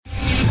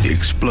The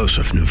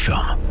explosive new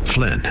film,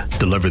 Flynn,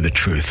 deliver the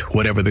truth,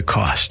 whatever the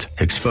cost,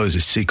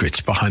 exposes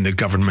secrets behind the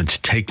government's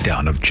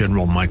takedown of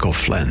General Michael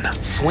Flynn.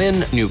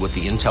 Flynn knew what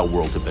the intel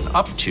world had been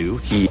up to.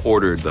 He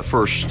ordered the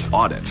first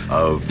audit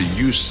of the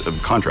use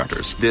of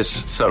contractors.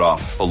 This set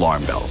off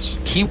alarm bells.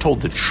 He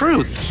told the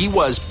truth. He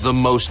was the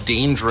most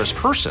dangerous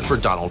person for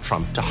Donald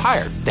Trump to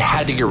hire. They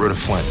had to get rid of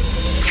Flynn.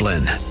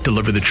 Flynn,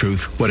 deliver the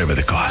truth, whatever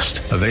the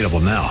cost. Available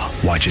now.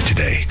 Watch it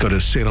today. Go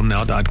to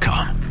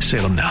salemnow.com.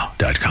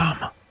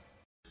 salemnow.com.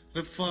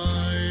 The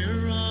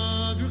fire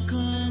of your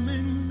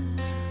coming,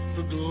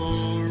 the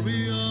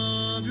glory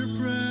of your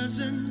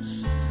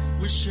presence,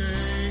 will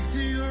shake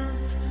the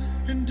earth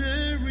and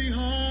every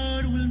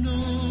heart will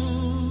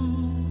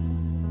know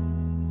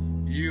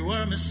you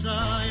are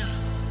Messiah,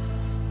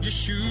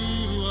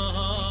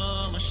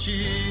 Yeshua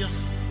HaMashiach,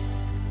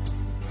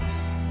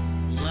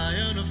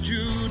 Lion of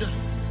Judah,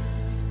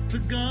 the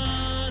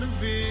God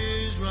of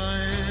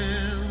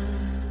Israel.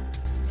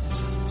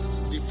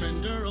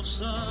 Well,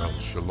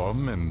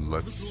 shalom, and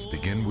let's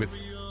begin with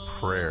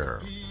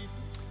prayer.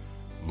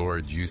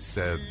 Lord, you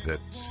said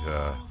that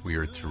we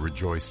are to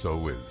rejoice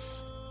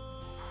always,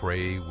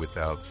 pray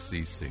without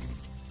ceasing,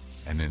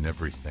 and in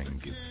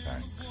everything give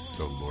thanks.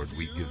 So, Lord,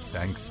 we give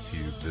thanks to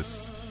you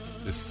this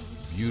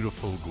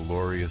beautiful,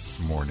 glorious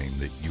morning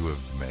that you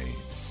have made.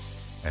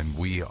 And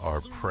we are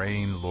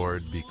praying,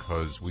 Lord,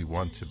 because we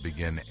want to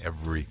begin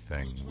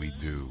everything we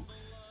do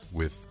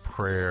with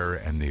prayer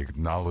and the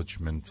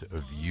acknowledgement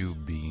of you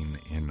being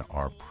in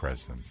our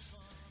presence.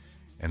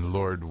 And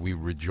Lord, we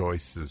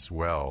rejoice as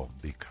well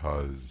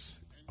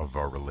because of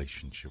our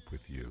relationship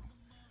with you.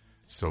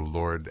 So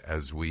Lord,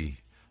 as we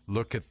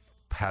look at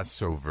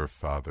Passover,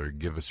 Father,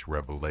 give us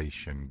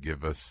revelation,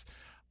 give us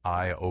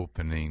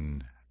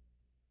eye-opening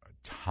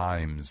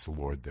times,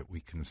 Lord, that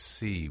we can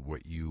see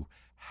what you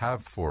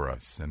have for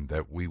us and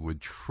that we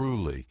would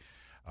truly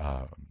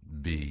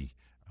be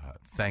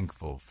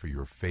thankful for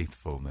your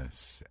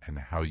faithfulness and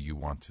how you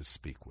want to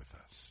speak with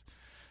us.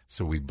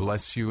 So we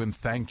bless you and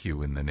thank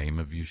you in the name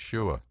of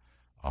Yeshua.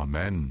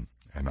 Amen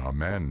and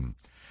amen.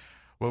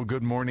 Well,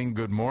 good morning,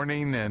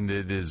 and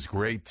it is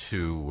great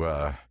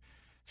to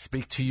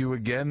speak to you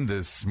again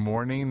this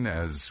morning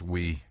as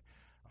we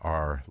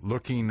are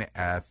looking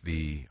at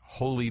the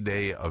holy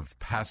day of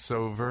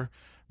Passover,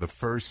 the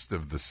first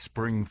of the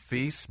spring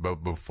feast.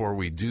 But before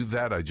we do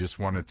that, I just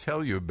want to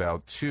tell you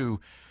about two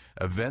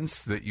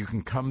events that you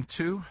can come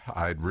to.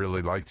 I'd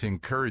really like to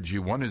encourage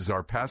you. One is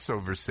our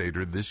Passover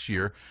Seder this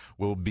year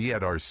will be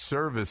at our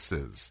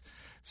services.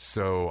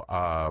 So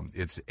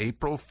it's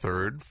April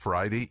 3rd,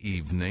 Friday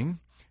evening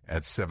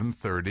at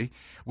 7:30.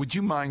 Would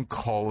you mind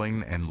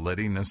calling and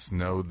letting us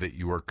know that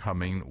you are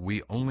coming?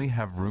 We only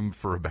have room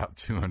for about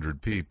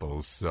 200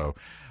 people. So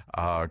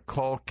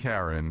call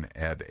Karen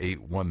at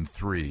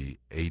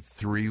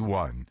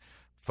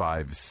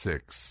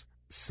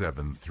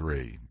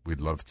 813-831-5673.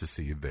 We'd love to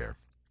see you there.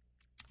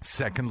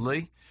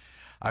 Secondly,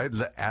 I'd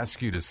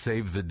ask you to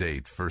save the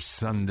date for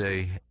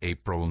Sunday,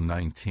 April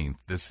 19th.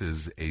 This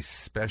is a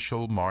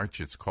special march.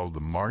 It's called the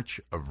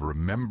March of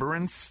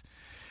Remembrance.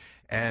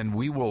 And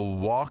we will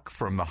walk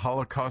from the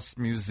Holocaust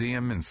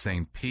Museum in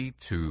St. Pete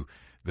to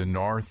the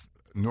North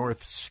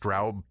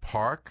Straub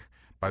Park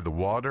by the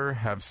water,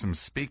 have some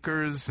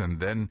speakers,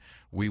 and then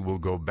we will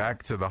go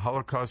back to the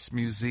Holocaust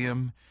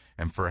Museum.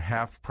 And for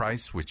half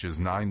price, which is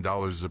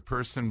 $9 a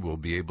person, we'll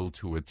be able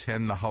to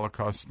attend the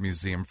Holocaust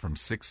Museum from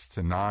 6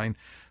 to 9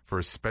 for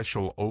a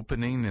special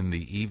opening in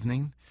the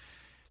evening.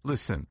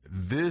 Listen,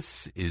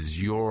 this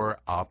is your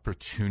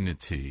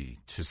opportunity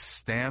to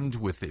stand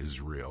with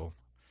Israel,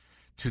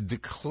 to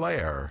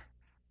declare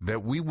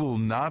that we will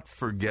not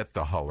forget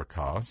the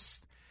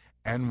Holocaust,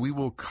 and we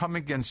will come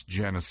against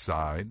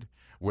genocide,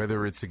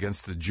 whether it's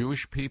against the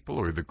Jewish people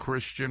or the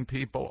Christian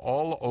people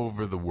all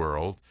over the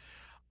world.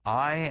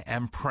 I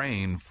am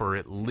praying for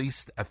at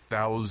least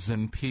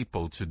 1,000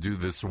 people to do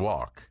this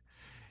walk.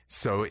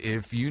 So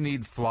if you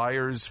need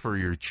flyers for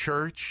your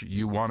church,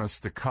 you want us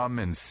to come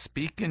and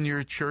speak in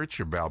your church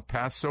about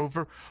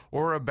Passover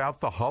or about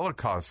the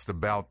Holocaust,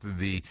 about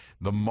the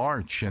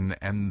march.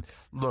 And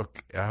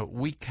look,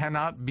 we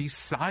cannot be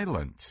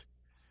silent.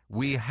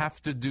 We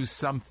have to do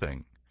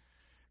something.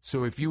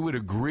 So if you would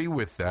agree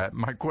with that,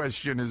 my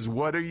question is,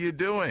 what are you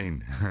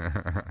doing?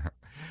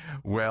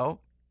 Well,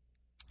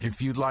 if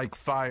you'd like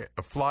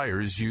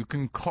flyers, you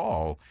can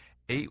call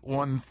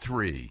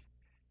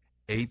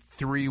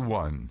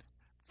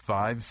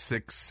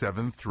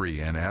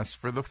 813-831-5673 and ask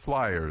for the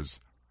flyers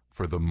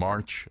for the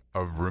March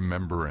of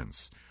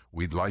Remembrance.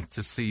 We'd like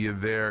to see you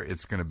there.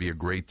 It's going to be a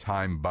great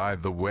time. By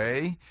the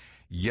way,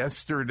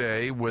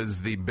 yesterday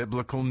was the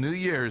Biblical New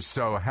Year,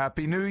 so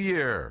Happy New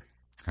Year.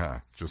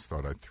 Just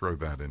thought I'd throw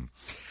that in.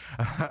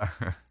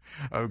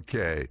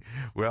 Okay.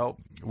 Well,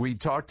 we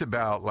talked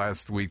about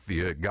last week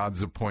the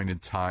God's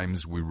appointed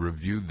times. We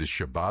reviewed the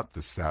Shabbat,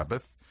 the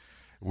Sabbath.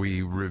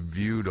 We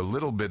reviewed a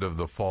little bit of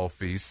the fall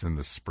feasts and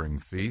the spring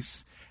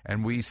feasts.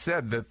 And we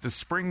said that the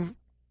spring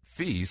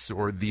feasts,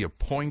 or the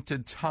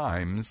appointed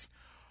times,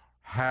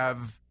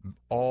 have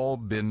all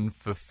been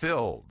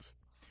fulfilled.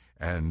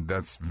 And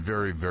that's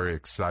very, very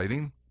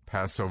exciting.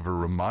 Passover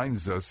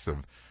reminds us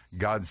of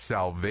God's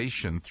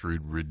salvation through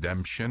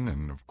redemption,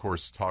 and of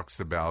course talks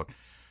about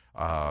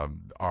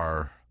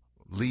our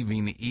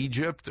leaving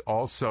Egypt,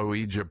 also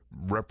Egypt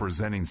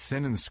representing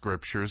sin in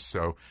Scripture,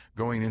 so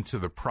going into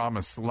the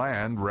promised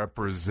land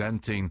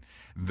representing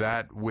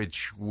that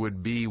which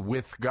would be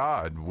with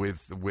God,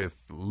 with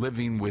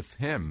living with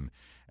Him.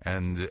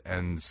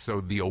 And so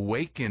the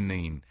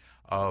awakening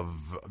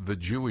of the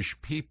Jewish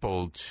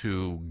people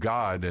to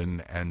God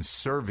and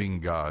serving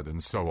God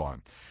and so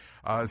on.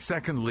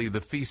 Secondly, the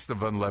Feast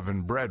of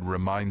Unleavened Bread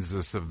reminds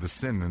us of the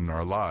sin in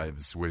our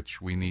lives,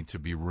 which we need to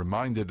be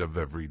reminded of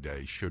every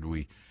day, should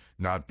we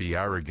not be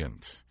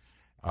arrogant.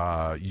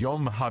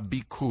 Yom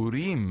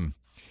HaBikurim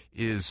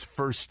is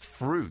first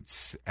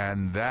fruits,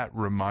 and that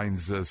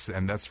reminds us,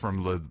 and that's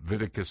from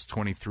Leviticus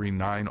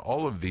 23:9.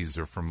 All of these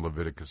are from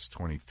Leviticus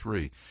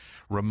 23.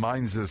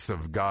 Reminds us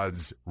of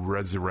God's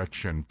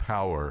resurrection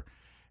power.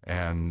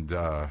 And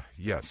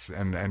yes,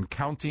 and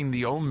counting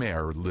the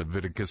Omer,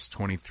 Leviticus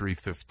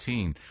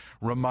 23:15,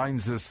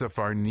 reminds us of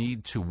our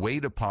need to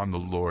wait upon the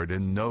Lord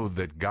and know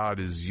that God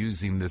is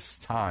using this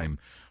time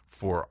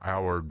for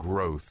our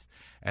growth.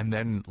 And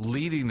then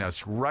leading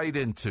us right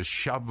into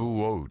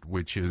Shavuot,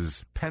 which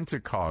is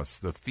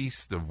Pentecost, the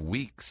Feast of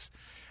Weeks,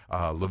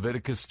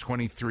 Leviticus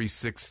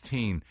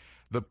 23:16.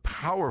 The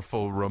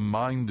powerful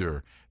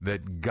reminder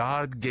that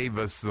God gave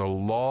us the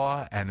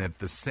law, and at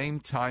the same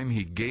time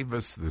He gave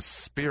us the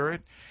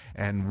Spirit,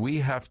 and we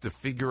have to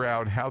figure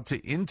out how to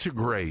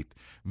integrate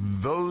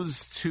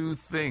those two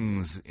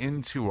things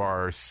into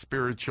our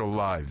spiritual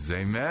lives.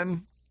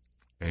 Amen?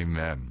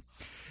 Amen.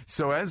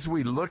 So as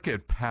we look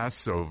at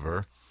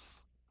Passover,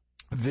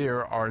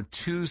 there are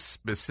two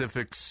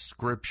specific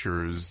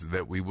scriptures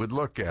that we would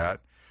look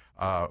at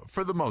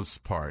for the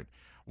most part.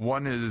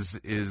 One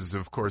is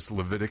of course,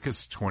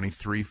 Leviticus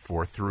 23,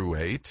 4 through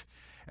 8.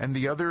 And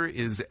the other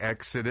is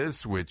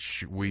Exodus,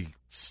 which we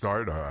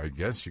start, I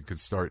guess you could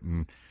start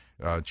in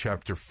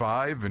chapter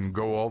 5 and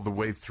go all the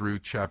way through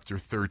chapter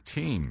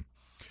 13.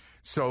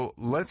 So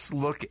let's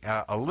look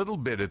at a little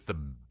bit at the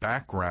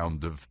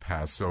background of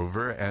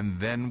Passover, and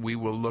then we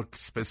will look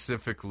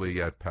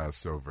specifically at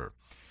Passover.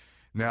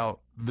 Now,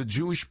 the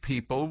Jewish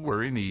people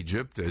were in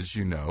Egypt, as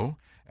you know,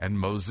 and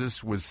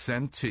Moses was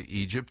sent to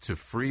Egypt to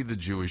free the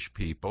Jewish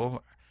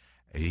people.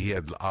 He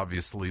had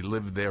obviously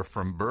lived there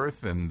from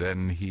birth, and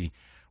then he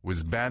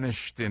was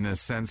banished, in a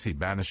sense. He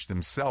banished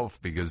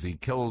himself because he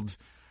killed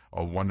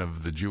one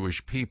of the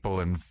Jewish people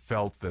and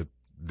felt that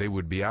they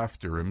would be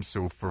after him.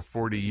 So for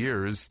 40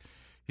 years,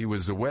 he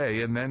was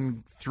away. And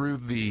then through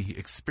the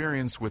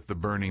experience with the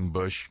burning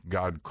bush,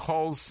 God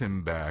calls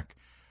him back,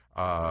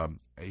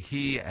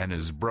 he and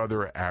his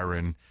brother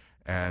Aaron,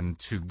 and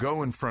to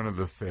go in front of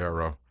the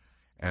Pharaoh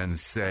and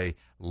say,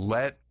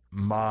 "Let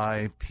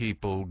my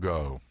people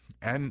go."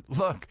 And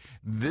look,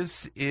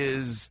 this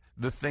is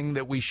the thing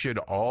that we should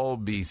all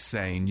be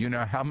saying. You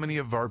know, how many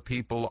of our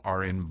people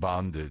are in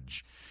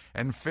bondage?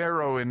 And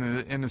Pharaoh,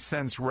 in a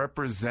sense,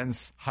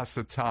 represents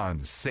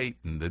Hasatan,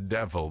 Satan, the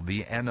devil,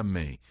 the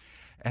enemy.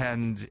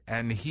 And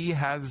he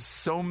has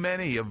so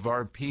many of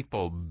our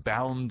people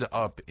bound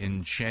up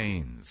in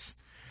chains.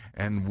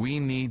 And we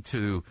need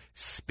to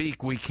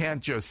speak. We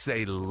can't just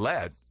say,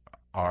 "Let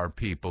our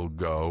people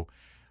go."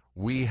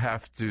 We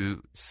have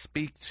to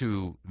speak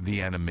to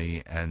the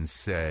enemy and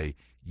say,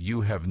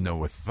 "You have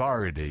no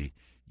authority.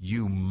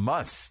 You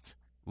must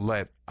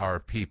let our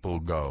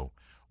people go.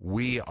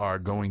 We are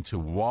going to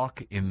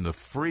walk in the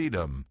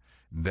freedom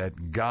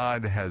that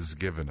God has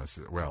given us."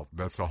 Well,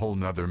 that's a whole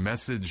nother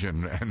message,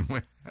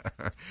 and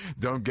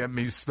don't get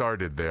me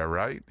started there,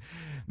 right?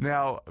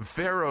 Now,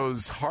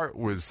 Pharaoh's heart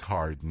was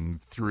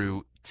hardened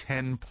through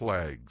 10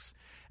 plagues,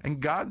 and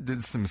God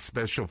did some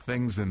special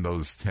things in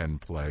those 10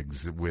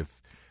 plagues with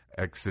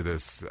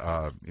Exodus.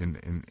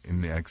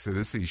 In the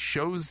Exodus, He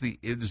shows the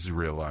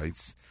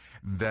Israelites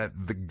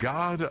that the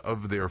God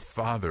of their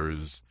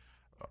fathers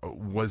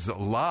was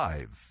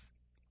alive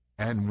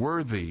and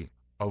worthy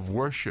of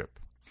worship.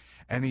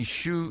 And He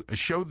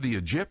showed the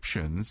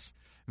Egyptians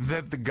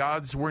that the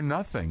gods were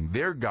nothing.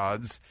 Their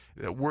gods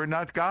were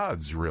not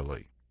gods,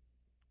 really.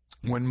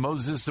 When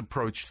Moses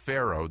approached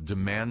Pharaoh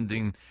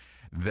demanding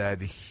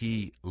that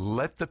he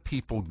let the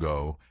people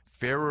go,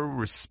 Pharaoh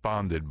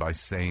responded by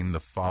saying the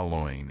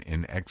following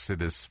in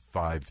Exodus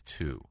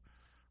 5:2.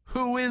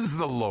 "Who is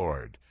the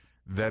Lord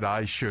that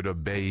I should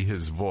obey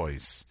His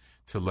voice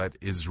to let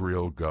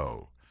Israel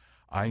go?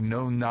 I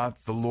know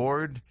not the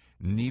Lord,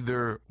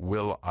 neither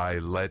will I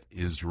let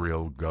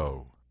Israel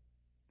go."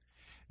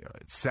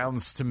 It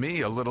sounds to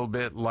me a little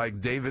bit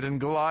like David and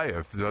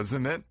Goliath,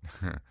 doesn't it?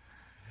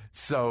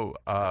 So,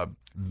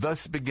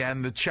 thus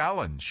began the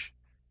challenge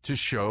to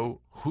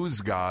show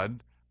whose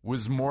God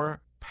was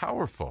more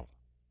powerful.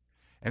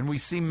 And we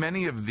see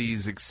many of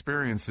these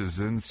experiences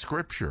in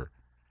Scripture.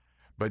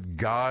 But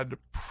God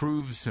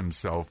proves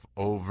Himself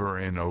over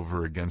and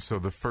over again. So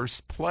the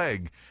first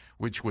plague,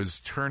 which was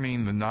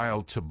turning the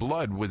Nile to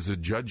blood, was a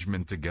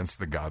judgment against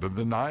the god of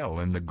the Nile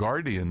and the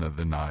guardian of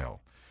the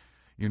Nile.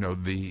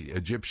 the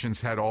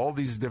Egyptians had all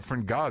these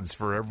different gods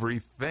for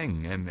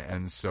everything.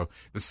 And so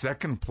the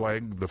second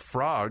plague, the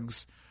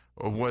frogs,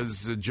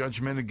 was a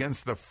judgment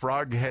against the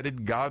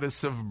frog-headed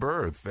goddess of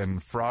birth,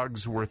 and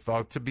frogs were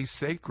thought to be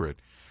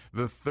sacred.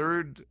 The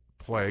third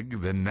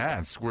plague, the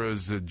gnats,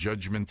 was a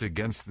judgment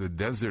against the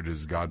desert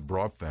as God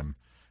brought them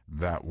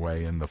that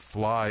way, and the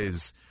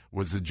flies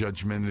was a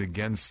judgment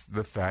against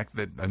the fact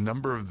that a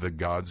number of the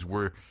gods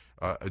were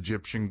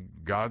Egyptian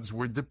gods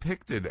were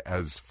depicted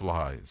as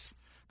flies.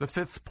 The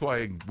fifth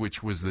plague,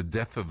 which was the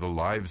death of the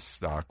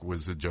livestock,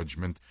 was a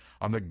judgment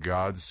on the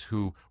gods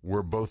who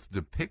were both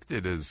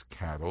depicted as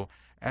cattle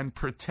and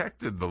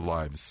protected the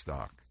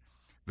livestock.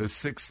 The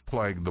sixth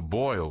plague, the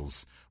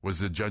boils,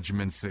 was a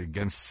judgment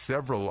against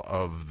several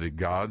of the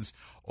gods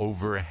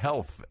over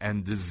health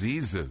and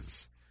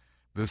diseases.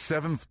 The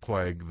seventh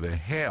plague, the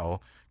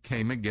hail,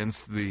 came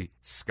against the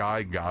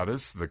sky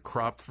goddess, the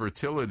crop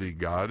fertility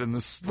god, and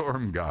the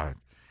storm god.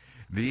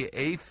 The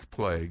eighth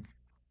plague,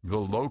 the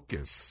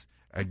locusts,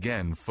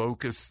 again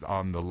focused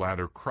on the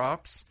latter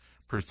crops,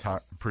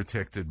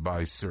 protected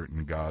by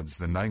certain gods.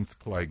 The ninth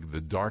plague,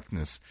 the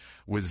darkness,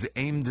 was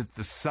aimed at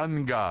the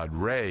sun god,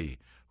 Re,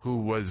 who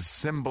was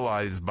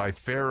symbolized by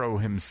Pharaoh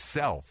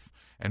himself.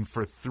 And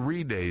for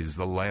 3 days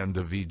the land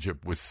of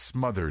Egypt was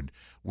smothered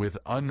with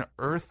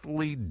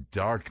unearthly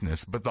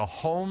darkness. But the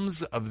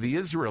homes of the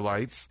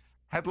Israelites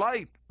had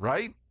light,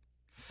 right?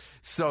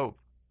 So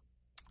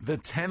the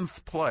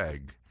 10th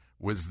plague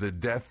was the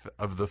death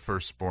of the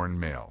firstborn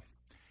male.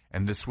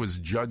 And this was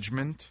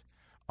judgment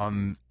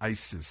on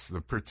Isis,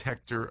 the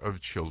protector of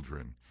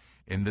children.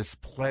 In this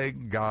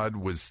plague, God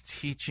was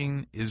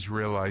teaching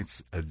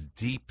Israelites a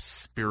deep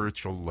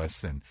spiritual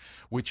lesson,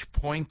 which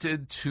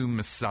pointed to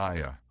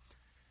Messiah.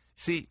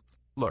 See,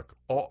 look,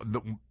 all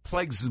the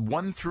plagues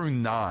 1 through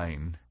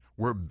 9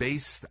 were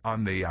based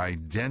on the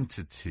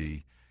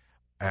identity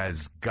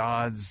as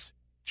God's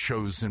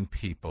chosen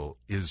people,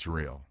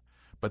 Israel.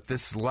 But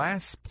this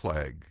last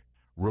plague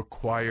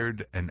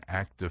required an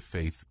act of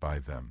faith by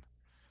them.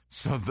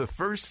 So the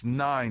first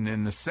 9,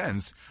 in a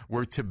sense,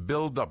 were to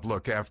build up.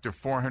 Look, after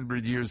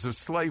 400 years of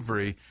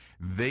slavery,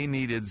 they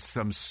needed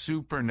some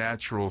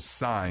supernatural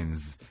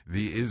signs,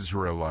 the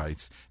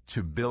Israelites,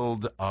 to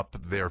build up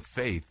their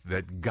faith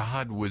that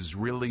God was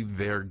really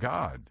their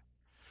God.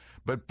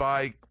 But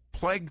by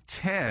plague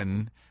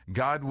 10,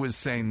 God was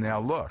saying, now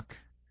look,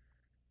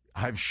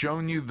 I've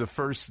shown you the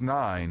first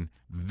 9.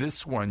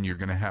 This one you're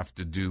going to have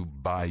to do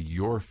by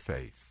your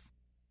faith.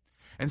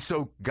 And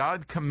so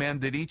God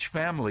commanded each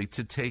family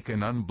to take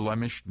an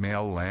unblemished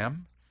male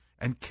lamb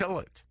and kill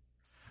it.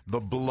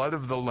 The blood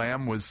of the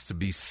lamb was to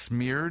be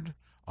smeared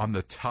on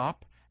the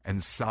top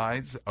and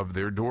sides of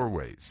their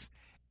doorways.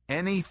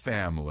 Any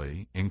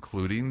family,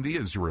 including the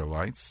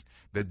Israelites,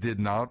 that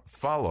did not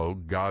follow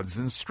God's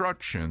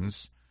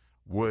instructions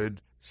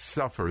would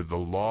suffer the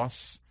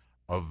loss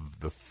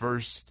of the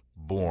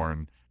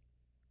firstborn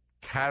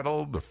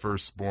cattle, the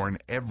firstborn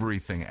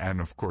everything, and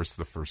of course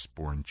the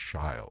firstborn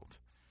child.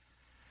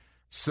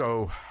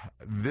 So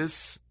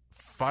this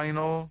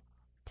final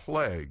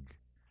plague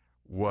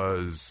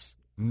was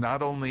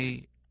not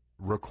only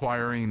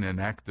requiring an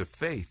act of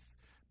faith,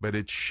 but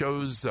it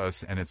shows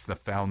us, and it's the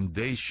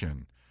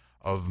foundation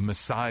of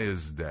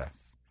Messiah's death,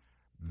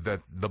 that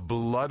the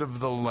blood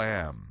of the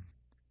Lamb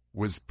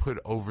was put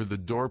over the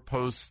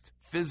doorpost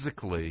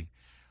physically.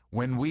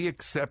 When we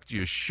accept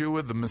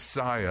Yeshua the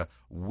Messiah,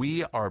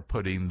 we are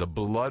putting the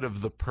blood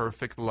of the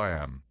perfect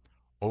Lamb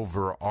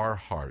over our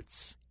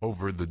hearts,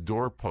 over the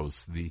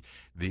doorpost,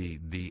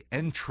 the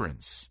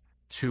entrance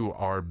to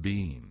our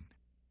being.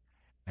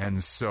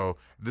 And so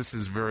this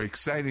is very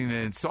exciting,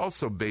 and it's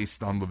also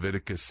based on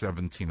Leviticus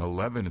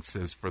 17:11. It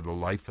says, "For the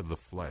life of the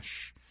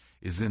flesh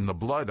is in the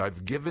blood.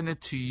 I've given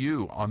it to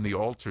you on the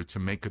altar to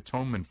make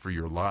atonement for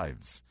your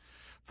lives.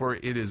 For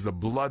it is the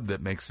blood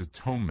that makes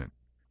atonement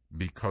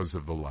because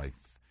of the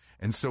life."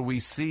 And so we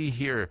see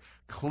here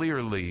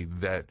clearly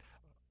that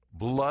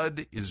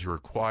blood is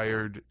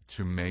required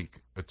to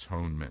make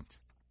atonement.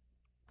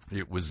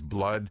 It was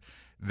blood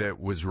that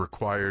was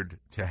required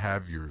to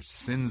have your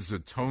sins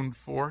atoned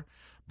for.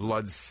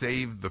 Blood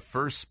saved the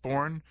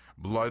firstborn.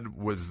 Blood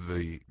was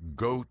the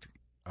goat.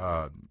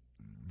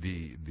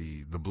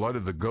 The blood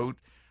of the goat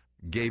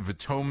gave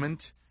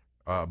atonement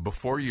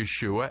before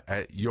Yeshua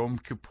at Yom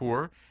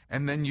Kippur,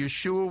 and then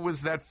Yeshua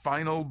was that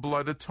final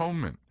blood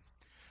atonement.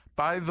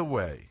 By the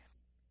way,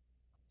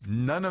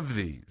 none of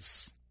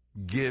these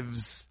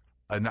gives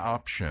an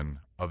option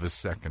of a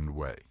second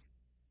way.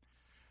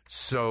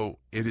 So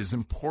it is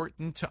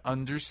important to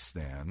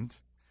understand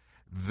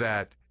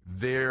that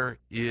there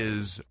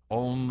is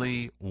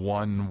only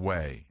one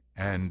way,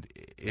 and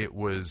it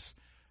was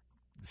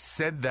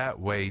said that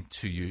way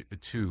to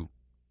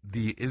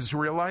the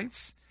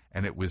Israelites,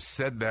 and it was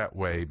said that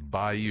way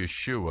by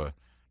Yeshua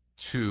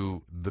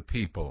to the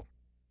people.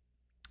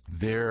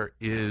 There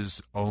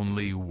is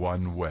only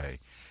one way,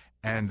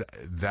 and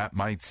that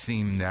might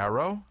seem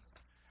narrow,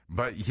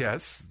 but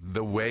yes,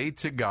 the way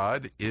to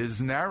God is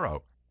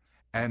narrow,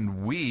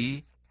 and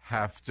we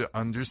have to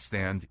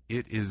understand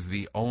it is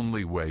the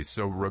only way.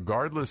 So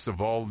regardless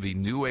of all the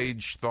New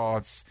Age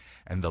thoughts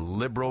and the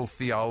liberal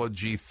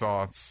theology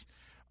thoughts,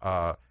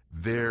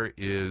 there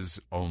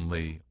is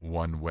only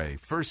one way.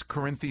 1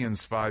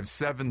 Corinthians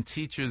 5:7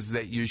 teaches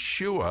that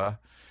Yeshua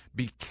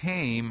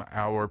became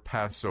our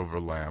Passover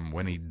lamb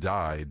when he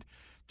died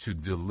to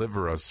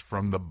deliver us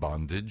from the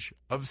bondage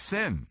of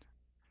sin.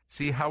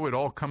 See how it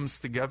all comes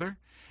together?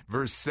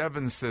 Verse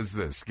 7 says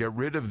this, get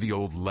rid of the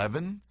old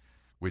leaven,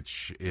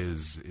 which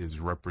is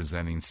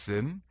representing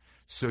sin,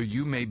 so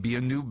you may be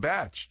a new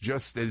batch,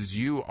 just as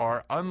you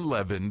are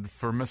unleavened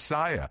for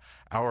Messiah.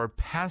 Our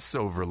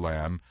Passover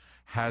lamb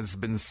has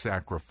been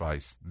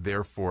sacrificed.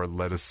 Therefore,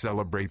 let us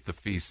celebrate the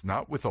feast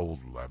not with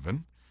old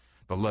leaven,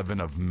 the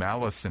leaven of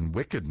malice and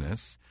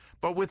wickedness,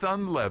 but with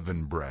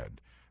unleavened bread,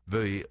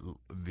 the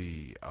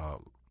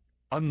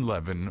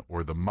unleavened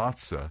or the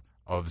matzah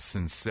of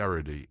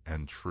sincerity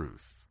and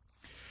truth.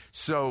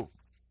 So,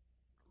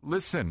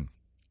 listen,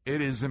 it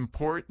is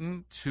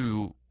important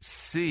to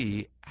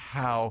see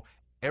how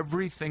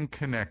everything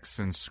connects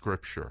in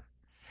Scripture.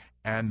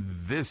 And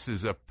this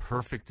is a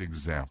perfect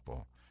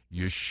example.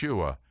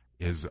 Yeshua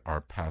is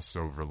our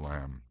Passover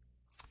lamb.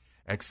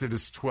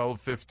 Exodus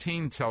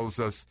 12:15 tells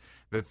us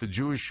that the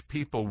Jewish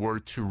people were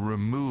to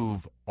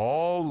remove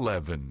all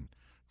leaven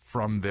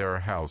from their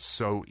house.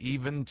 So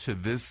even to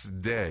this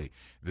day,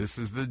 this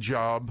is the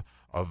job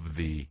of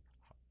the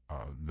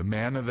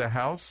man of the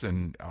house,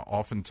 and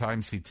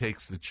oftentimes he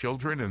takes the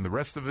children and the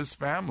rest of his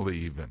family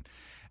even.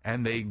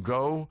 And they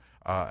go,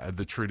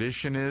 the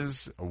tradition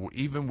is,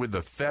 even with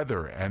a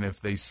feather, and if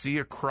they see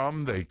a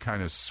crumb, they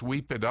kind of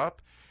sweep it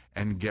up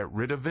and get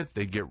rid of it.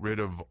 They get rid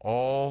of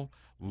all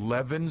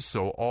leaven,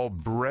 so all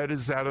bread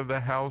is out of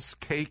the house,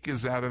 cake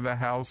is out of the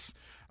house,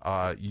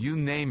 you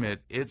name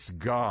it, it's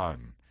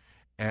gone.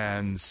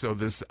 And so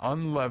this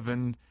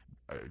unleavened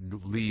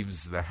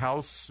leaves the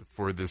house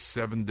for this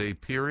 7-day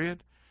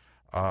period.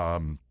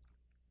 The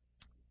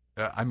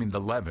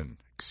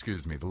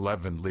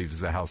leaven leaves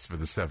the house for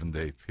the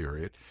 7-day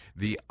period.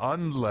 The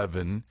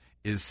unleavened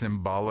is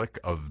symbolic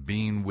of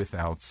being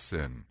without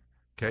sin.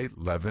 Okay,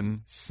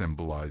 leaven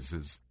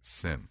symbolizes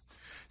sin.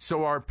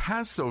 So our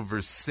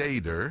Passover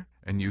Seder,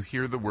 and you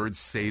hear the word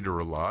Seder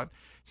a lot,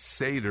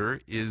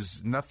 Seder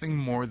is nothing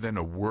more than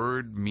a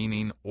word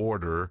meaning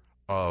order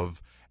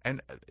of,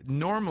 and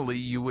normally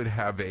you would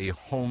have a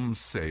home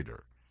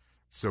Seder.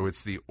 So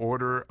it's the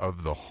order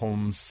of the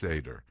home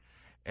Seder.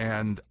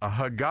 And a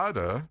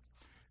Haggadah,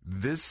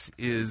 this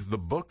is the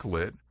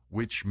booklet,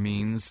 which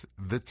means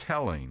the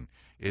telling.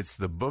 It's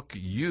the book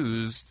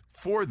used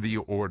for the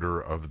order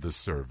of the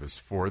service,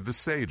 for the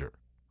Seder.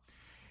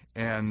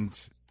 And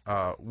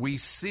we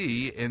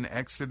see in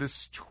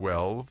Exodus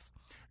 12,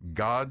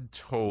 God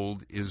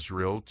told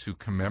Israel to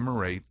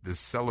commemorate this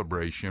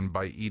celebration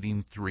by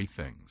eating 3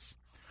 things: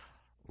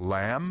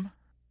 lamb,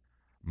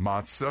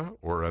 matzah,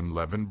 or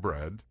unleavened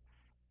bread,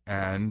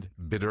 and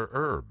bitter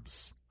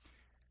herbs.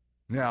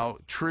 Now,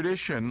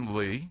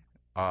 traditionally,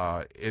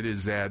 it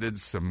is added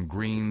some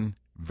green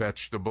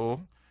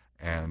vegetable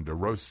and a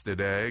roasted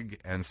egg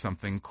and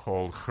something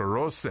called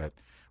charoset,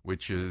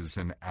 which is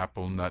an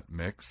apple nut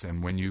mix.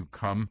 And when you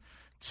come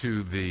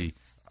to the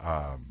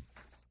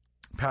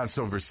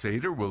Passover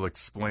Seder, we'll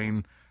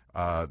explain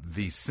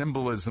the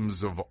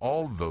symbolisms of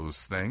all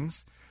those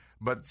things.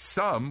 But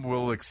some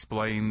will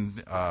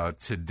explain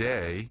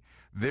today.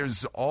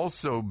 There's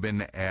also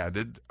been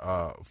added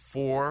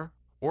 4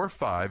 or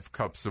 5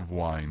 cups of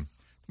wine.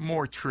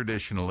 More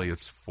traditionally,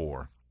 it's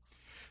 4.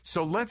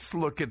 So let's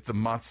look at the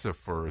matzah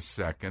for a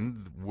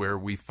second, where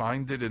we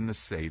find it in the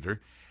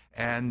Seder.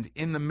 And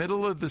in the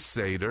middle of the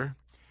Seder,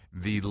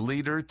 the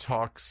leader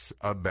talks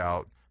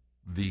about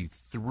the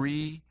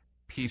 3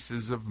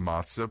 pieces of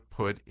matzah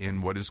put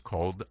in what is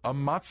called a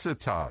matzah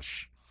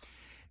tash.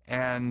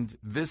 And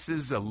this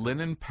is a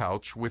linen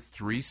pouch with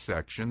 3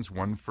 sections,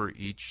 one for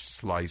each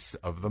slice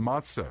of the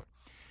matzah.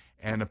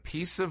 And a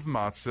piece of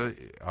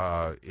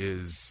matzah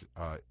is,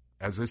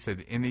 as I said,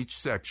 in each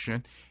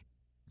section,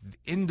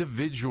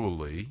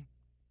 individually,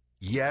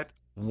 yet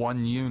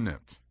one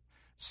unit.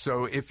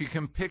 So if you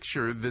can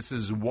picture, this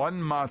is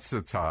one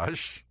matzah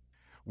tash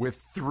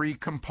with 3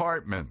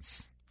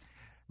 compartments.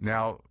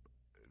 Now,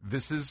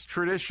 this is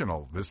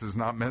traditional. This is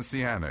not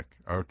messianic,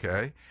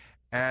 okay?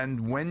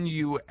 And when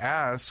you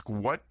ask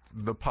what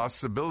the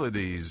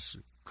possibilities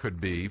could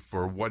be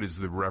for what is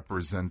the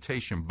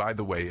representation, by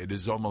the way, it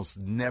is almost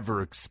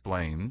never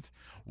explained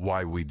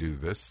why we do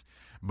this.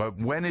 But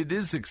when it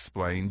is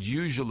explained,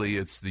 usually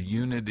it's the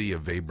unity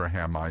of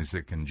Abraham,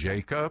 Isaac, and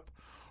Jacob,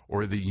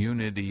 or the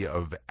unity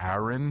of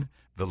Aaron,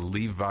 the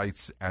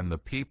Levites, and the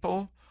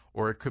people,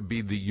 or it could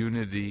be the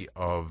unity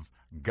of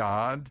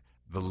God,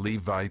 the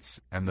Levites,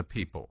 and the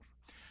people.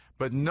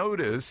 But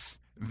notice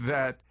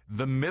that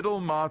the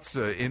middle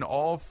matzah in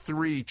all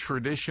 3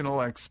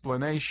 traditional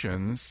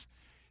explanations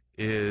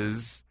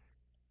is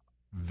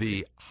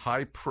the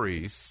high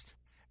priest,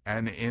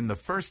 and in the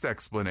first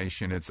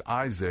explanation, it's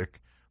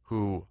Isaac,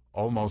 who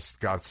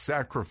almost got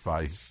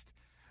sacrificed.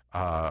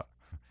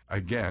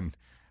 Again,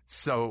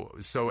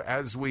 So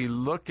as we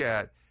look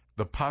at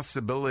the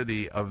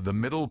possibility of the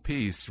middle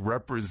piece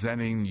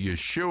representing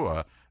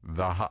Yeshua,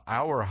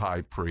 our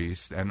high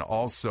priest, and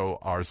also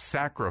our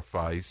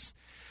sacrifice,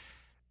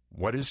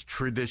 what is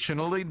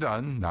traditionally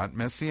done, not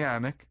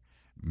messianic,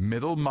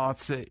 middle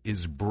matzah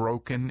is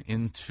broken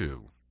in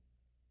two.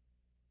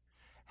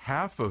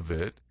 Half of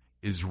it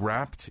is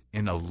wrapped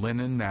in a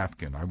linen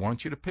napkin. I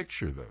want you to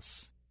picture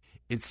this.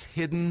 It's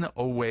hidden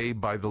away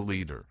by the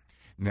leader.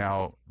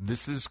 Now,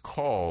 this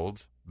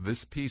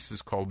piece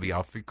is called the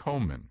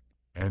afikomen.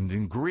 And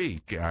in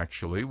Greek,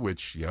 actually,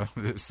 which,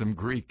 there's some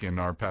Greek in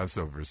our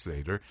Passover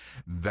Seder,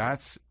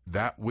 that's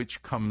that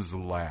which comes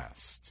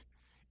last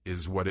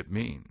is what it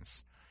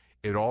means.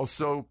 It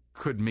also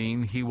could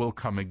mean he will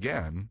come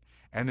again,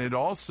 and it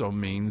also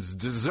means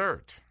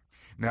dessert.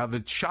 Now,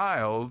 the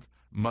child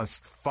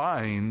must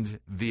find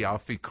the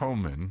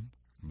afikomen.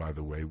 By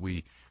the way,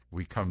 we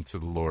come to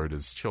the Lord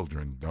as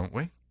children, don't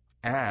we?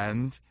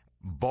 And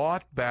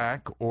bought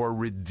back or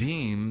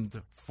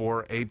redeemed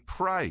for a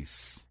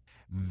price.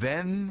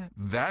 Then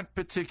that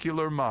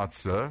particular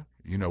matzah,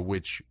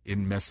 which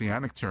in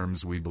messianic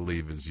terms we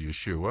believe is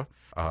Yeshua,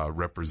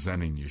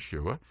 representing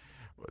Yeshua,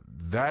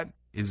 that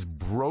is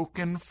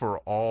broken for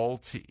all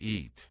to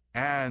eat.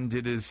 And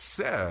it is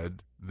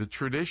said, the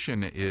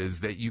tradition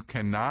is that you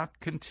cannot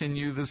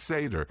continue the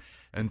Seder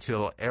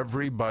until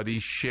everybody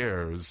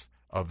shares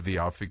of the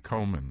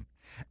afikomen.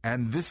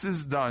 And this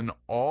is done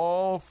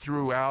all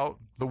throughout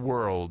the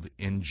world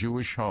in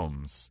Jewish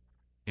homes,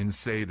 in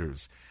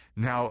Seders.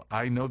 Now,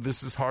 I know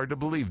this is hard to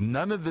believe.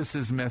 None of this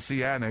is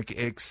messianic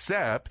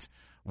except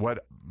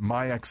what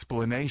my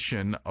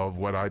explanation of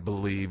what I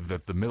believe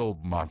that the middle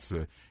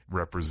matzah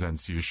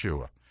represents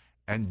Yeshua.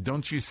 And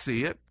don't you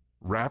see it?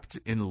 Wrapped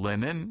in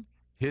linen,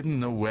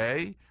 hidden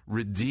away,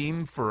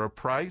 redeemed for a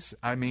price.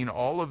 I mean,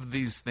 all of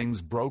these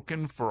things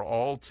broken for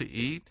all to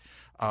eat.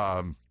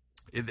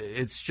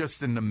 It's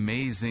just an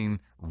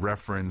amazing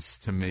reference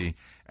to me,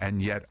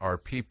 and yet our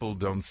people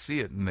don't see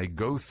it, and they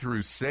go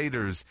through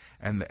Seders,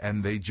 and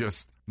they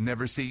just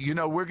never see.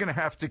 We're going to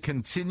have to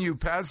continue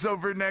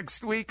Passover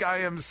next week. I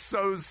am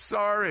so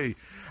sorry.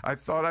 I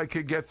thought I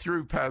could get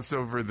through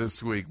Passover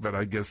this week, but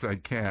I guess I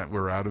can't.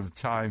 We're out of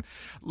time.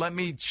 Let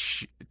me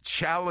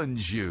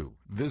challenge you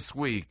this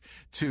week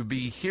to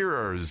be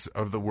hearers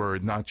of the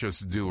word, not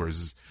just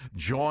doers.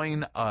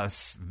 Join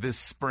us this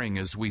spring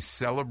as we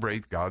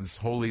celebrate God's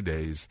holy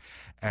days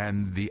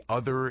and the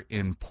other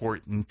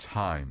important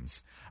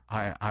times.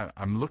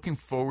 I'm looking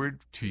forward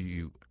to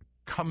you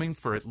coming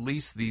for at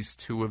least these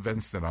two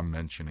events that I'm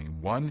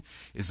mentioning. One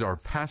is our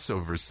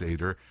Passover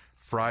Seder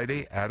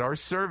Friday at our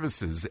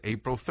services,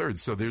 April 3rd,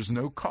 so there's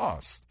no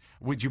cost.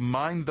 Would you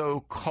mind, though,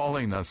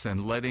 calling us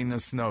and letting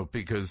us know?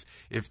 Because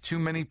if too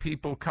many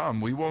people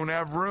come, we won't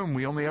have room.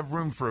 We only have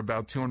room for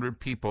about 200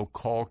 people.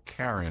 Call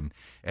Karen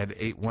at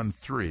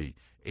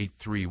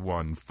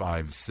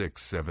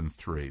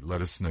 813-831-5673.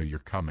 Let us know you're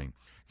coming.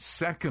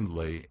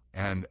 Secondly,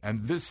 and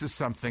this is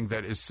something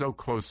that is so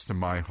close to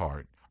my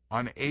heart,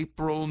 on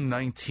April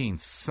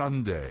 19th,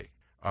 Sunday,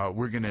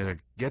 we're going to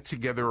get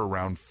together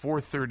around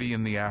 4:30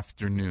 in the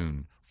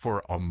afternoon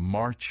for a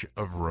March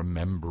of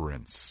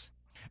Remembrance.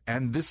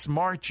 And this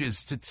march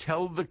is to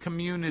tell the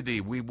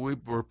community,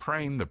 we're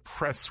praying the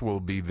press will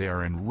be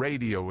there, and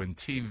radio and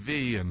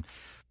TV, and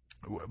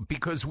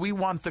because we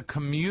want the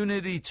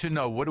community to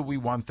know. What do we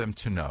want them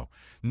to know?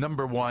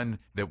 Number one,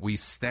 that we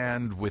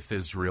stand with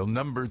Israel.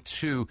 Number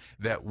two,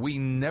 that we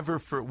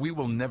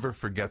will never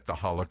forget the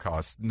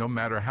Holocaust, no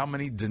matter how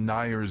many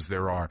deniers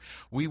there are.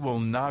 We will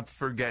not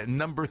forget.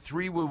 Number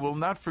three, we will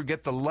not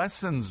forget the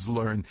lessons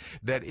learned,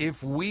 that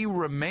if we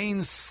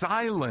remain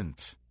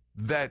silent,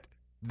 that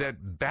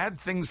bad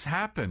things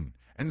happen.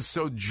 And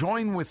so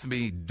join with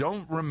me.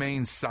 Don't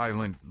remain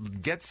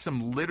silent. Get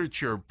some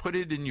literature. Put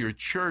it in your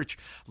church.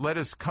 Let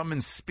us come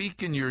and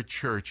speak in your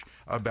church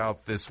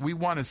about this. We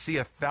want to see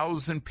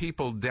 1,000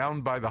 people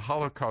down by the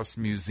Holocaust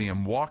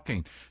Museum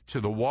walking to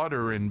the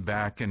water and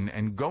back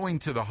and going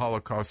to the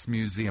Holocaust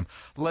Museum.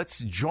 Let's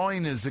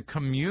join as a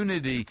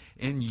community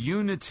in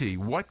unity.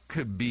 What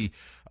could be...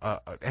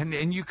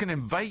 And you can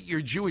invite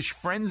your Jewish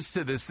friends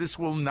to this. This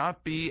will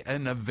not be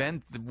an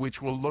event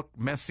which will look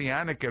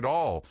messianic at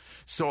all.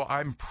 So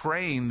I'm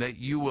praying that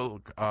you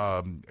will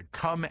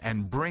come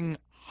and bring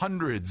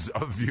hundreds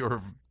of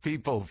your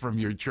people from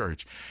your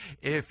church.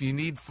 If you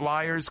need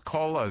flyers,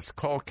 call us.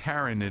 Call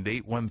Karen at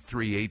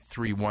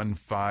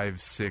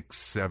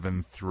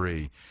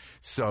 813-831-5673.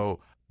 So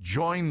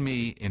join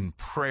me in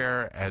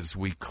prayer as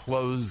we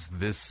close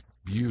this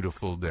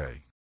beautiful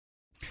day.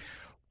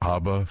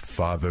 Abba,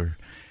 Father,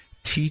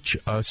 teach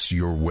us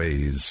your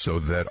ways so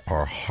that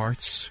our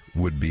hearts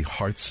would be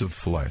hearts of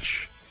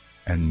flesh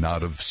and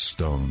not of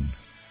stone.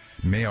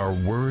 May our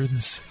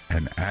words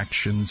and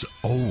actions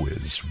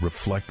always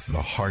reflect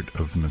the heart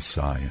of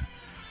Messiah,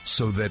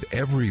 so that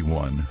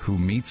everyone who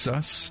meets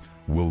us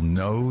will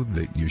know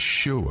that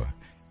Yeshua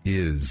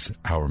is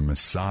our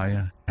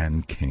Messiah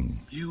and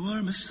King. You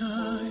are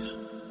Messiah,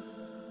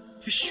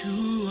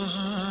 Yeshua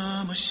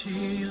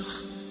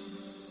HaMashiach.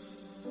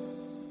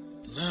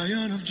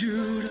 Lion of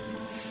Judah,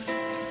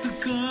 the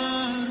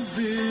God of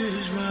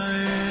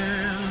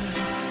Israel.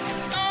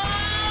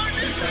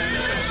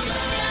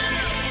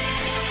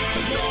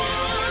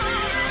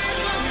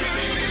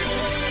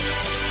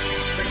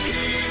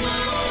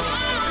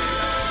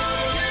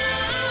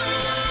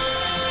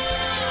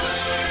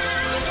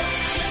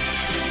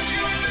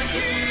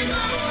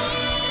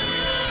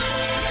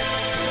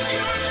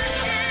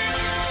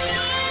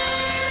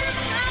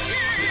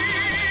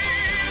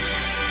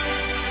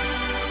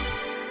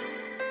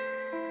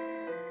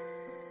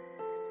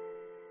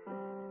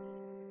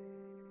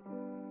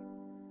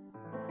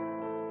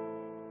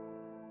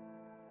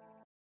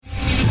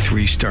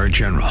 Three-star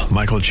General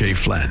Michael J.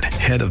 Flynn,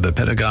 head of the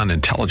Pentagon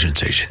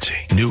Intelligence Agency,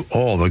 knew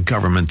all the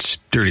government's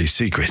dirty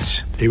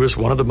secrets. He was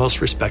one of the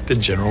most respected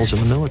generals in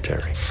the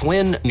military.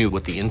 Flynn knew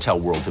what the intel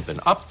world had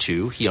been up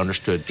to. He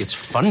understood its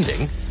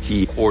funding.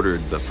 He ordered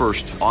the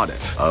first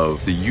audit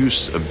of the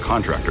use of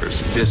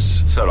contractors.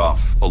 This set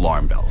off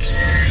alarm bells.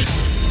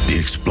 The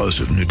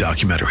explosive new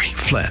documentary,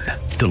 Flynn,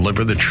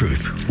 Deliver the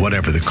Truth,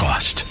 Whatever the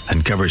Cost,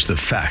 uncovers the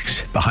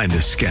facts behind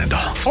this scandal.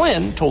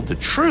 Flynn told the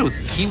truth.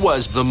 He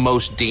was the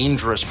most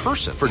dangerous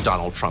person for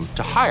Donald Trump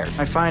to hire.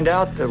 I find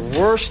out the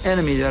worst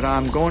enemy that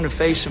I'm going to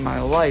face in my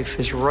life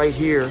is right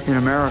here in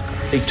America.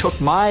 They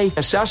took my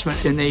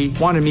assessment and they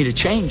wanted me to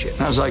change it.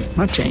 And I was like, I'm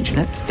not changing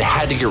it. They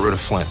had to get rid of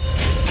Flynn.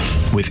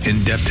 With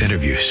in-depth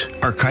interviews,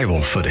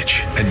 archival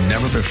footage, and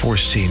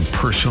never-before-seen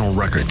personal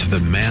records of the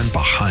man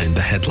behind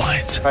the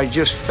headlines. I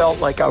just felt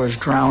like I was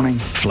drowning.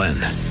 Flynn,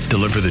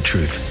 Deliver the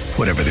Truth,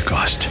 Whatever the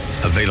Cost.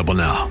 Available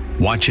now.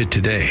 Watch it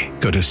today.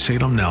 Go to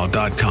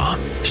salemnow.com.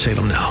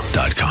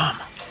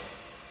 salemnow.com.